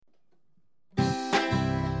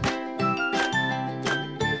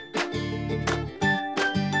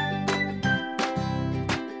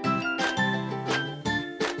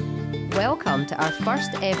to our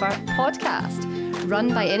first ever podcast,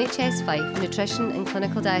 run by NHS Fife Nutrition and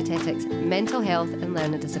Clinical Dietetics Mental Health and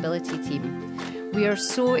Learning Disability team. We are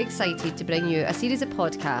so excited to bring you a series of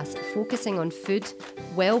podcasts focusing on food,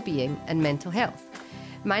 well-being and mental health.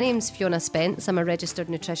 My name's Fiona Spence. I'm a registered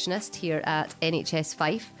nutritionist here at NHS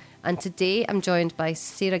Fife, and today I'm joined by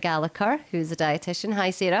Sarah Gallagher, who's a dietitian.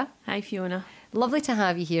 Hi, Sarah. Hi, Fiona. Lovely to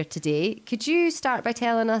have you here today. Could you start by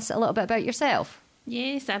telling us a little bit about yourself?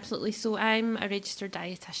 Yes, absolutely. So I'm a registered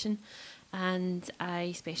dietitian and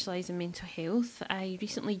I specialise in mental health. I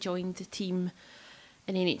recently joined the team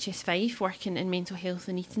in NHS Fife working in mental health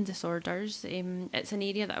and eating disorders. It's an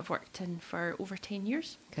area that I've worked in for over 10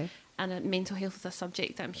 years. Okay. And mental health is a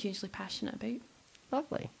subject that I'm hugely passionate about.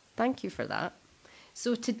 Lovely. Thank you for that.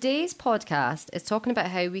 So today's podcast is talking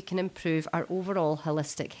about how we can improve our overall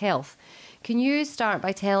holistic health. Can you start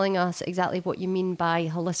by telling us exactly what you mean by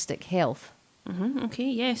holistic health? Okay,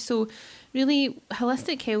 yeah. So really,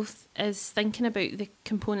 holistic health is thinking about the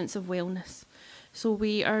components of wellness. So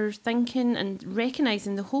we are thinking and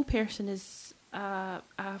recognising the whole person is a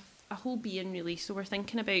whole being, really. So we're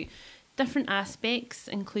thinking about different aspects,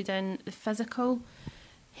 including the physical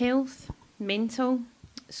health, mental,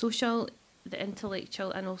 social, the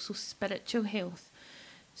intellectual, and also spiritual health.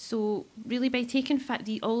 So really, by taking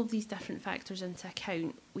all of these different factors into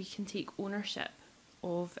account, we can take ownership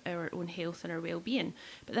of our own health and our well-being.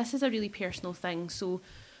 But this is a really personal thing. So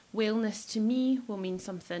wellness to me will mean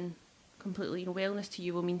something completely, wellness to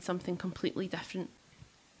you will mean something completely different.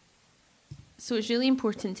 So it's really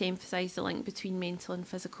important to emphasise the link between mental and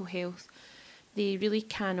physical health. They really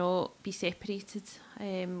cannot be separated.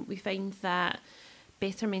 We find that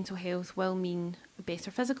better mental health will mean better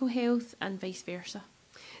physical health and vice versa.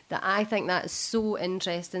 I think that's so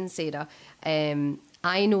interesting, Sarah.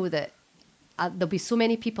 I know that there'll be so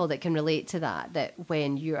many people that can relate to that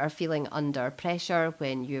when you are feeling under pressure,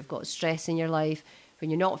 when you've got stress in your life,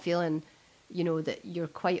 when you're not feeling, that you're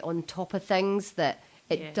quite on top of things, that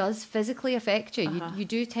it does physically affect you. You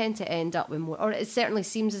do tend to end up with more, or it certainly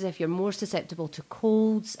seems as if you're more susceptible to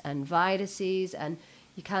colds and viruses, and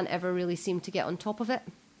you can't ever really seem to get on top of it.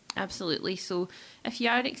 Absolutely. So if you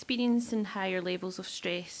are experiencing higher levels of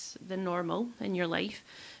stress than normal in your life,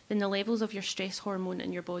 then the levels of your stress hormone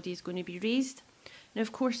in your body is going to be raised. Now,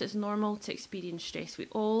 of course, it's normal to experience stress. We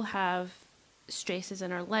all have stresses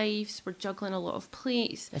in our lives. We're juggling a lot of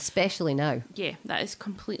plates. Especially now. Yeah, that is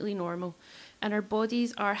completely normal. And our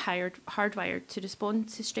bodies are hardwired to respond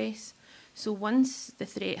to stress. So once the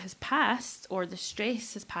threat has passed, or the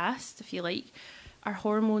stress has passed, if you like, our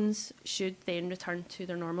hormones should then return to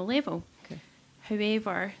their normal level. Okay.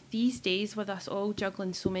 However, these days, with us all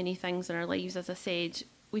juggling so many things in our lives, as I said,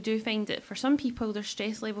 we do find that for some people, their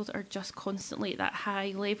stress levels are just constantly at that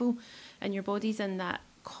high level, and your body's in that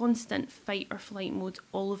constant fight or flight mode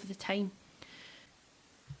all of the time.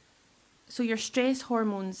 So your stress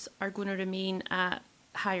hormones are going to remain at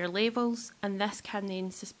higher levels, and this can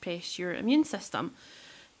then suppress your immune system.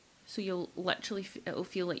 So it'll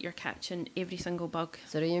feel like you're catching every single bug.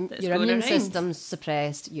 So your immune system's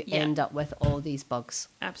suppressed, you end up with all these bugs.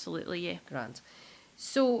 Absolutely, yeah. Grand.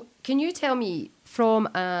 So can you tell me, from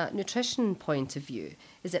a nutrition point of view,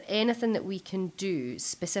 is there anything that we can do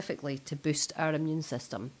specifically to boost our immune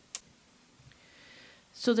system?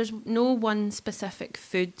 So there's no one specific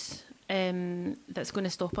food that's going to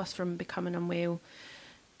stop us from becoming unwell.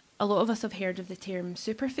 A lot of us have heard of the term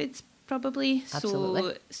superfoods, probably.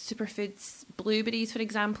 Absolutely. So superfoods, blueberries, for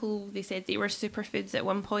example, they said they were superfoods at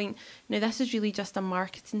one point. Now, this is really just a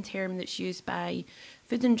marketing term that's used by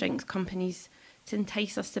food and drinks companies to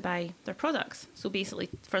entice us to buy their products. So basically,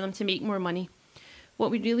 for them to make more money. What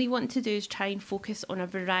we really want to do is try and focus on a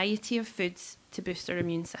variety of foods to boost our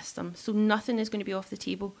immune system. So nothing is going to be off the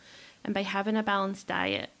table. And by having a balanced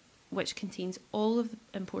diet, which contains all of the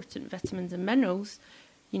important vitamins and minerals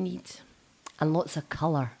you need. And lots of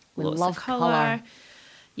colour. We Lots love of colour.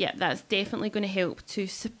 Yeah, that's definitely going to help to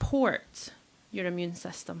support your immune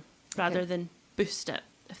system rather than boost it,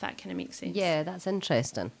 if that kind of makes sense. Yeah, that's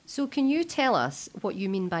interesting. So can you tell us what you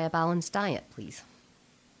mean by a balanced diet, please?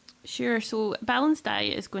 Sure. So a balanced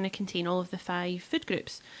diet is going to contain all of the 5 food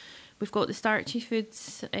groups. We've got the starchy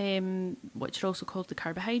foods, which are also called the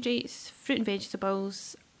carbohydrates, fruit and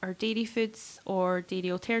vegetables, our dairy foods or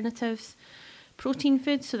dairy alternatives, protein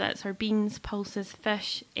foods, so that's our beans, pulses,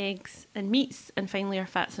 fish, eggs and meats, and finally our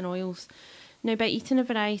fats and oils. Now, by eating a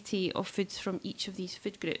variety of foods from each of these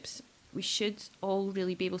food groups, we should all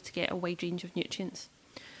really be able to get a wide range of nutrients.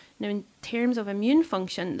 Now, in terms of immune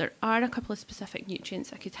function, there are a couple of specific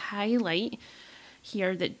nutrients I could highlight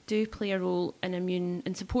here that do play a role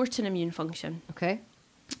in supporting immune function. Okay.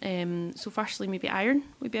 So firstly, maybe iron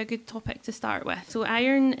would be a good topic to start with. So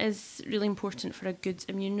iron is really important for a good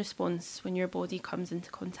immune response when your body comes into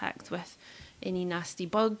contact with any nasty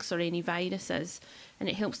bugs or any viruses, and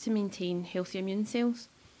it helps to maintain healthy immune cells.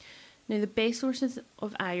 Now, the best sources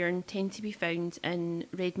of iron tend to be found in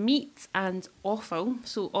red meat and offal.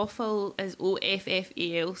 So offal is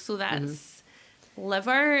OFFAL, so that's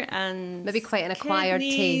liver and Maybe quite an acquired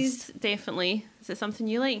kidneys. taste. Definitely. Is it something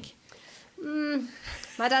you like?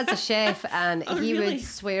 My dad's a chef, and Oh, he really? would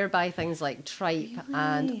swear by things like tripe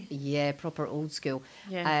and proper old school.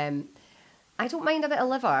 Yeah. I don't mind a bit of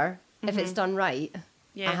liver if it's done right.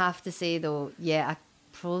 Yeah. I have to say though, I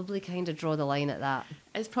probably kind of draw the line at that.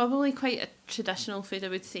 It's probably quite a traditional food, I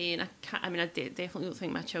would say, and I definitely don't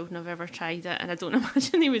think my children have ever tried it, and I don't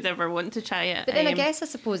imagine they would ever want to try it. But then I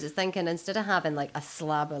suppose it's thinking, instead of having like a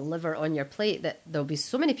slab of liver on your plate, that there'll be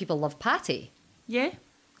so many people love patty. Yeah,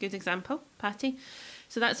 good example, patty.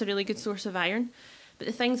 So that's a really good source of iron. But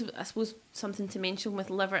the things, I suppose, something to mention with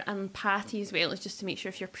liver and patty as well is just to make sure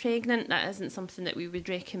if you're pregnant, that isn't something that we would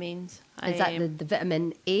recommend. Is that the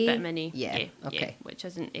vitamin A? Vitamin A? Yeah. Okay. Which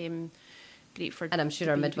isn't great for. And I'm sure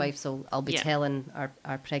the our baby. midwives I'll be telling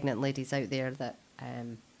our pregnant ladies out there that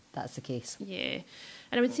that's the case. Yeah,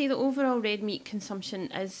 and I would say the overall red meat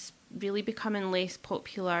consumption is really becoming less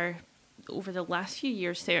popular over the last few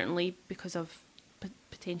years, certainly because of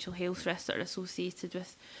potential health risks that are associated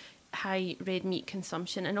with high red meat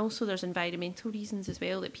consumption, and also there's environmental reasons as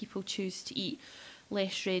well that people choose to eat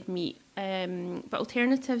less red meat. But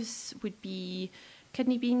alternatives would be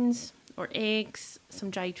kidney beans or eggs, some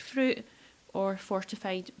dried fruit, or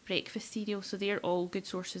fortified breakfast cereal. So they're all good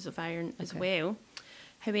sources of iron as well.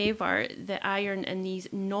 However, the iron in these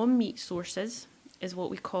non-meat sources is what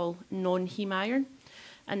we call non-heme iron,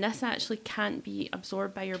 and this actually can't be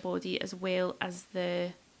absorbed by your body as well as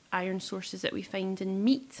the iron sources that we find in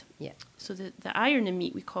meat. Yeah. So the iron in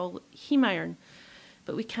meat we call heme iron,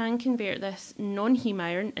 but we can convert this non-heme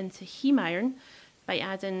iron into heme iron by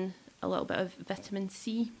adding a little bit of vitamin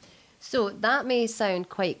C. So that may sound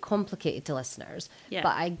quite complicated to listeners, Yeah.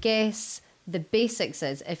 but I guess the basics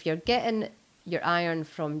is, if you're getting your iron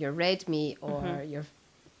from your red meat or your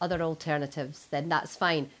other alternatives, then that's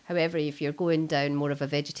fine. However, if you're going down more of a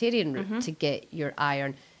vegetarian route to get your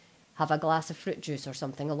iron, have a glass of fruit juice or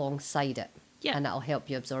something alongside it, and that'll help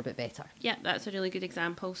you absorb it better. Yeah, that's a really good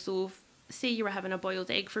example. So say you were having a boiled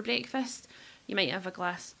egg for breakfast, you might have a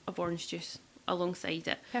glass of orange juice alongside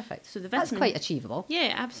it. Perfect. So That's quite achievable.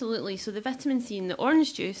 Yeah, absolutely. So the vitamin C in the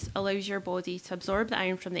orange juice allows your body to absorb the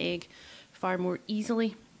iron from the egg far more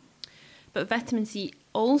easily. But vitamin C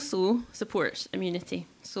also supports immunity.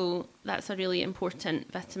 So that's a really important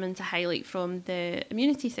vitamin to highlight from the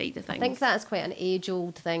immunity side of things. I think that's quite an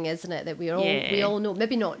age-old thing, isn't it? That we all know,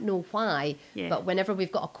 maybe not know why, but whenever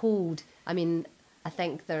we've got a cold, I mean, I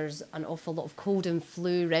think there's an awful lot of cold and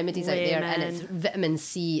flu remedies out there, and it's vitamin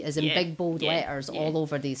C is in big bold letters all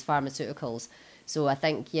over these pharmaceuticals. So I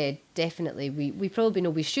think, definitely, we probably know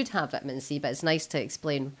we should have vitamin C, but it's nice to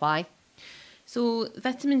explain why. So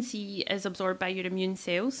vitamin C is absorbed by your immune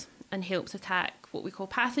cells and helps attack what we call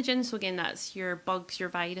pathogens. So again, that's your bugs, your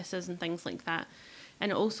viruses and things like that.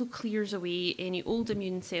 And it also clears away any old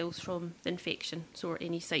immune cells from the infection, so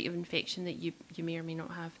any site of infection that you may or may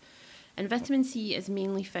not have. And vitamin C is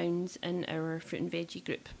mainly found in our fruit and veggie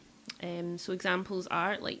group. So examples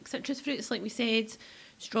are like citrus fruits, like we said,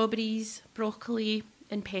 strawberries, broccoli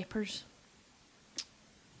and peppers.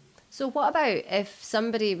 So what about if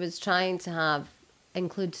somebody was trying to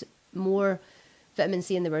include more vitamin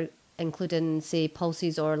C and they were including, say,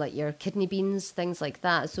 pulses or like your kidney beans, things like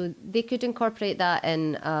that? So they could incorporate that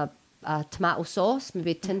in a tomato sauce,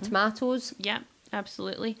 maybe tinned tomatoes. Yeah,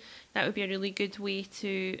 absolutely. That would be a really good way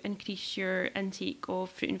to increase your intake of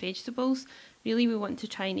fruit and vegetables. Really, we want to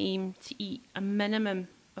try and aim to eat a minimum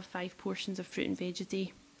of 5 portions of fruit and veg a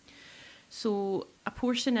day. So a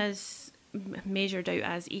portion is measured out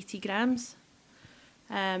as 80 grams.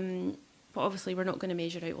 But obviously we're not going to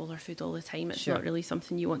measure out all our food all the time. It's not really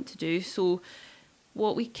something you want to do. So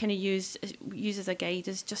what we kind of use as a guide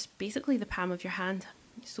is just basically the palm of your hand.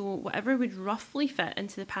 So whatever would roughly fit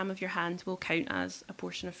into the palm of your hand will count as a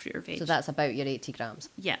portion of fruit or veg. So that's about your 80 grams.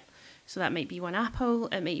 Yeah. So that might be 1 apple,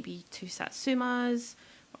 it might be 2 satsumas,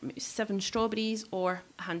 or maybe 7 strawberries, or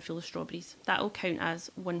a handful of strawberries. That will count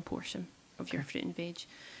as 1 portion of your fruit and veg.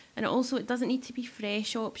 And it doesn't need to be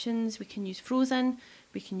fresh options. We can use frozen,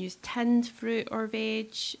 we can use tinned fruit or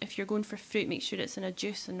veg. If you're going for fruit, make sure it's in a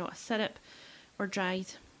juice and not a syrup, or dried.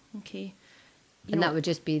 Okay. And that would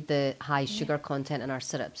just be the high sugar content in our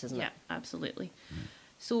syrups, isn't it? Yeah, absolutely.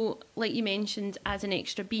 So, like you mentioned, adding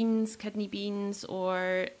extra beans, kidney beans,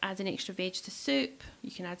 or adding extra veg to soup.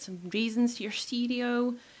 You can add some raisins to your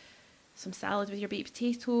cereal, some salad with your baked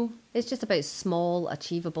potato. It's just about small,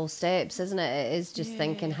 achievable steps, isn't it? It is just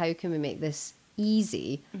thinking, how can we make this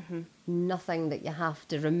easy? Nothing that you have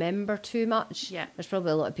to remember too much. Yeah. There's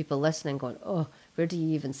probably a lot of people listening going, oh, where do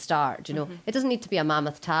you even start? You know, it doesn't need to be a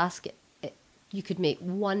mammoth task. You could make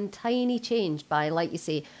one tiny change by, like you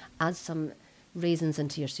say, add some raisins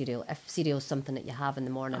into your cereal. If cereal's something that you have in the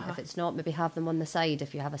morning, if it's not, maybe have them on the side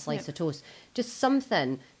if you have a slice of toast. Just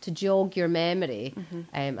something to jog your memory.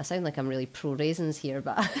 I sound like I'm really pro raisins here,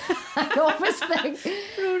 but I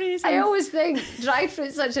always think dried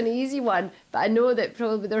fruit's such an easy one, but I know that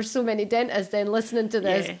probably there's so many dentists then listening to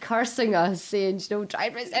this cursing us, saying, you know,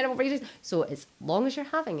 dried fruit's edible for raisins. So as long as you're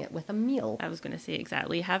having it with a meal. I was going to say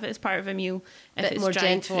exactly. Have it as part of a meal. If Bit it's more dried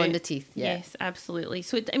gentle fruit. on the teeth. Yeah. Yes, absolutely.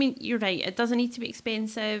 So, I mean, you're right. It doesn't need to be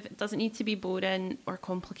expensive. It doesn't need to be boring or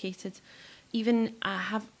complicated. Even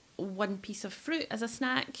have one piece of fruit as a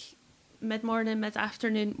snack, mid-morning,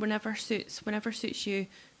 mid-afternoon, whenever suits you,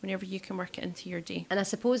 whenever you can work it into your day. And I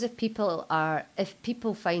suppose if people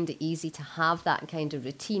find it easy to have that kind of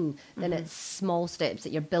routine, then it's small steps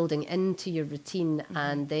that you're building into your routine,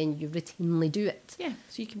 and then you routinely do it. Yeah,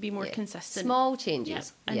 so you can be more consistent. Small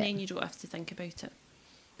changes. And then you don't have to think about it.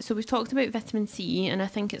 So we've talked about vitamin C, and I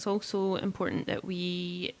think it's also important that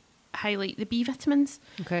we highlight the B vitamins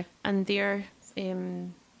and their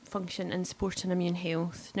function in supporting immune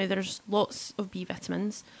health. Now, there's lots of B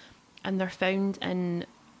vitamins, and they're found in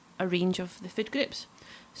a range of the food groups.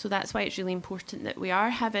 So that's why it's really important that we are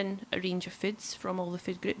having a range of foods from all the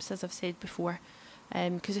food groups, as I've said before.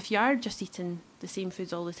 Because if you are just eating the same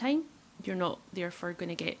foods all the time, you're not therefore going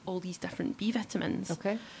to get all these different B vitamins.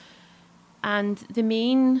 Okay. And the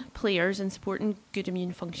main players in supporting good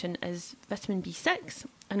immune function is vitamin B6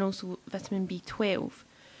 and also vitamin B12.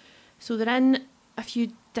 So they're in a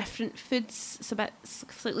few different foods. It's a bit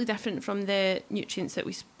slightly different from the nutrients that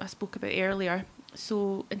I spoke about earlier.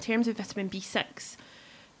 So in terms of vitamin B6,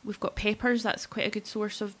 we've got peppers. That's quite a good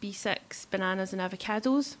source of B6, bananas and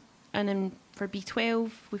avocados. And then for B12,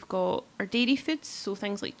 we've got our dairy foods, so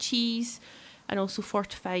things like cheese and also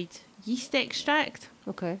fortified yeast extract.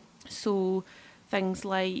 Okay. So things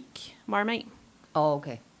like Marmite. Oh,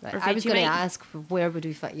 okay. Right. I was going to ask, where would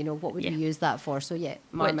we find, what would we use that for? So yeah,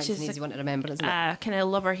 Marmite's an easy one to remember, isn't it? Kind of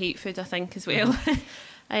love or hate food, I think, as well.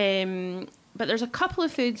 But there's a couple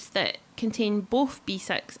of foods that contain both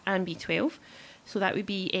B6 and B12. So that would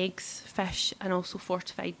be eggs, fish, and also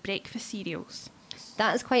fortified breakfast cereals.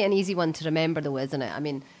 That's quite an easy one to remember, though, isn't it? I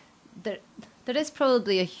mean, there is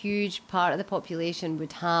probably a huge part of the population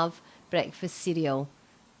would have breakfast cereal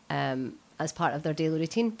as part of their daily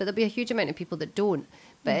routine, but there'll be a huge amount of people that don't.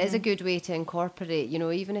 But it is a good way to incorporate,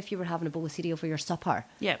 even if you were having a bowl of cereal for your supper.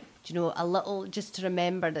 Yeah. A little, just to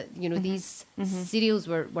remember that, these cereals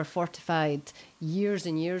were fortified years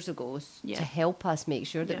and years ago to help us make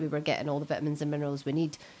sure that we were getting all the vitamins and minerals we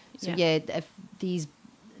need. So if the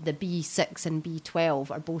B6 and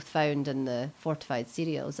B12 are both found in the fortified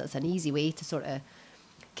cereals, that's an easy way to sort of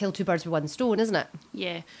kill two birds with one stone, isn't it?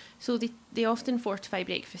 Yeah. So they often fortify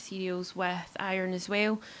breakfast cereals with iron as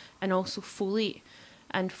well, and also folate.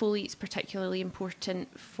 And folate's particularly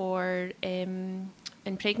important for in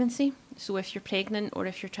pregnancy. So if you're pregnant or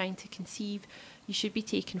if you're trying to conceive, you should be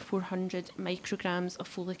taking 400 micrograms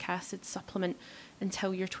of folic acid supplement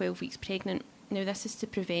until you're 12 weeks pregnant. Now, this is to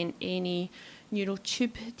prevent any neural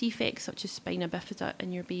tube defects such as spina bifida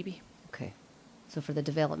in your baby. Okay. So for the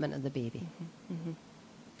development of the baby.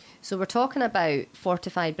 So we're talking about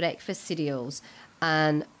fortified breakfast cereals,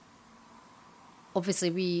 and obviously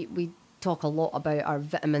we talk a lot about our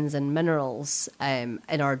vitamins and minerals in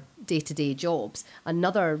our day-to-day jobs.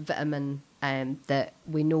 Another vitamin that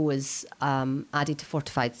we know is added to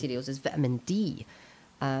fortified cereals is vitamin D.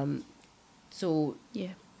 Are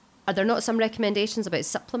there not some recommendations about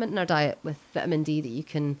supplementing our diet with vitamin D that you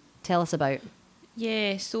can tell us about?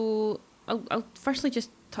 Yeah, so I'll firstly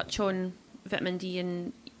just touch on vitamin D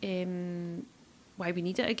and why we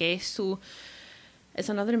need it, I guess. So it's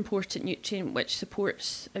another important nutrient which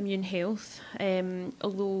supports immune health,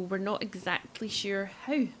 although we're not exactly sure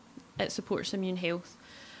how it supports immune health.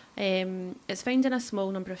 It's found in a small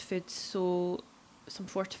number of foods, so some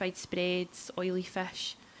fortified spreads, oily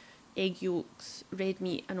fish, egg yolks, red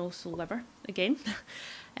meat, and also liver, again.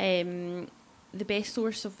 The best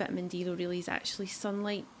source of vitamin D, though, really is actually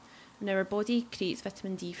sunlight. And our body creates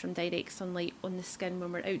vitamin D from direct sunlight on the skin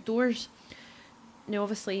when we're outdoors. Now,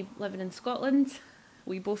 obviously, living in Scotland,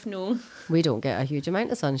 we both know We don't get a huge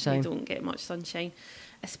amount of sunshine. we don't get much sunshine,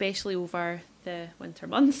 especially over the winter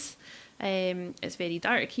months. It's very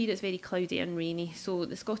dark here, it's very cloudy and rainy. So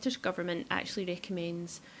the Scottish Government actually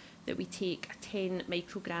recommends that we take a 10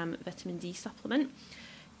 microgram vitamin D supplement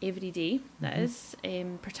every day, that is,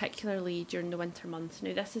 particularly during the winter months.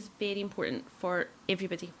 Now, this is very important for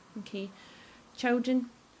everybody, okay? Children,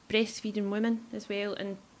 breastfeeding women as well,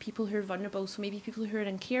 and people who are vulnerable, so maybe people who are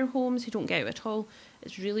in care homes who don't get out at all.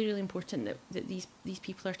 It's really, really important that these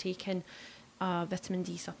people are taking a vitamin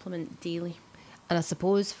D supplement daily. And I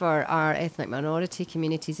suppose for our ethnic minority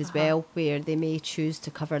communities as well, where they may choose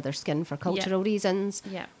to cover their skin for cultural reasons,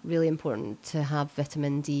 really important to have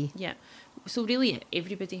vitamin D. Yeah. So really,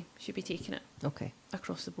 everybody should be taking it. Okay.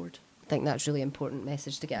 Across the board. I think that's a really important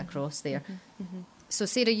message to get across there. So,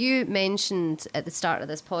 Sarah, you mentioned at the start of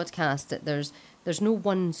this podcast that there's no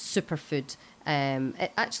one superfood.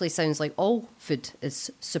 It actually sounds like all food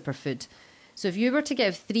is superfood. So if you were to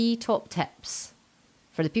give 3 top tips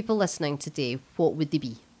for the people listening today, what would they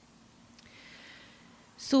be?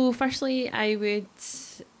 So firstly, I would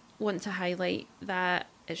want to highlight that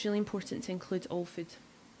it's really important to include all food.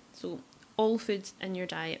 So all food in your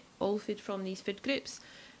diet, all food from these food groups.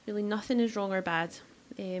 Really nothing is wrong or bad.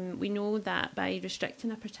 We know that by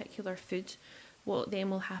restricting a particular food, what then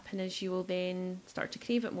will happen is you will then start to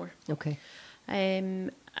crave it more. Okay.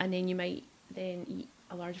 And then you might then eat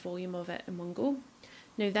a large volume of it in one go.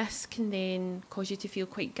 Now this can then cause you to feel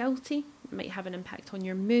quite guilty. It might have an impact on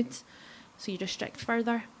your mood. So you restrict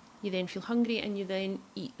further. You then feel hungry and you then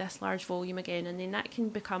eat this large volume again. And then that can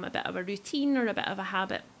become a bit of a routine or a bit of a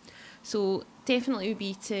habit. So definitely would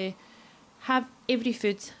be to have every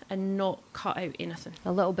food and not cut out anything.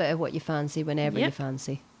 A little bit of what you fancy whenever you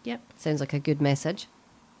fancy. Yep. Sounds like a good message.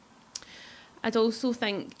 I'd also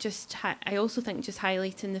think just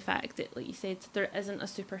highlighting the fact that, like you said, there isn't a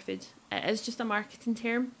superfood. It is just a marketing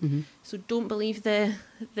term. So don't believe the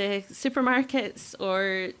supermarkets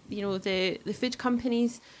or the food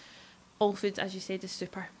companies. All food, as you said, is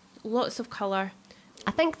super. Lots of colour.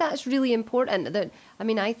 I think that's really important.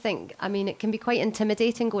 It can be quite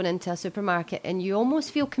intimidating going into a supermarket and you almost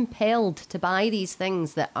feel compelled to buy these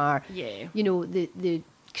things that are, the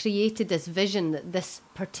created this vision that this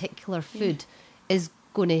particular food is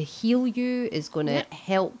going to heal you, is going to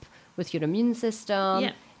help with your immune system,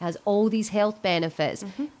 has all these health benefits.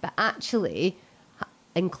 But actually,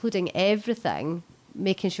 including everything,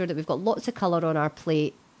 making sure that we've got lots of colour on our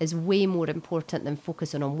plate is way more important than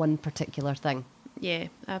focusing on one particular thing. Yeah,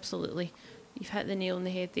 absolutely. You've hit the nail on the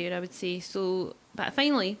head there, I would say. So, but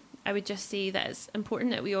finally, I would just say that it's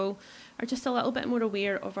important that we all are just a little bit more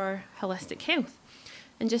aware of our holistic health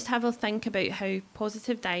and just have a think about how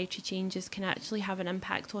positive dietary changes can actually have an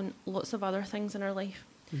impact on lots of other things in our life.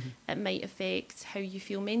 It might affect how you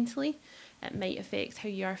feel mentally, it might affect how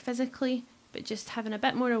you are physically, but just having a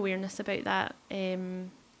bit more awareness about that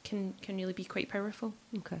can really be quite powerful.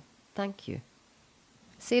 Okay, thank you.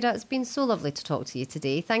 Sarah, it's been so lovely to talk to you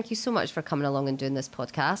today. Thank you so much for coming along and doing this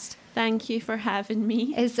podcast. Thank you for having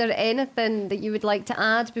me. Is there anything that you would like to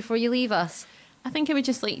add before you leave us? I think I would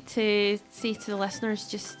just like to say to the listeners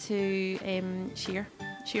just to share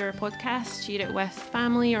our podcast, share it with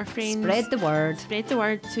family or friends. Spread the word. Spread the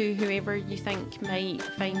word to whoever you think might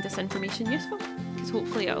find this information useful, because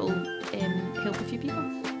hopefully it'll help a few people.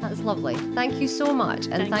 That's lovely. Thank you so much,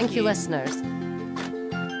 and thank you, listeners.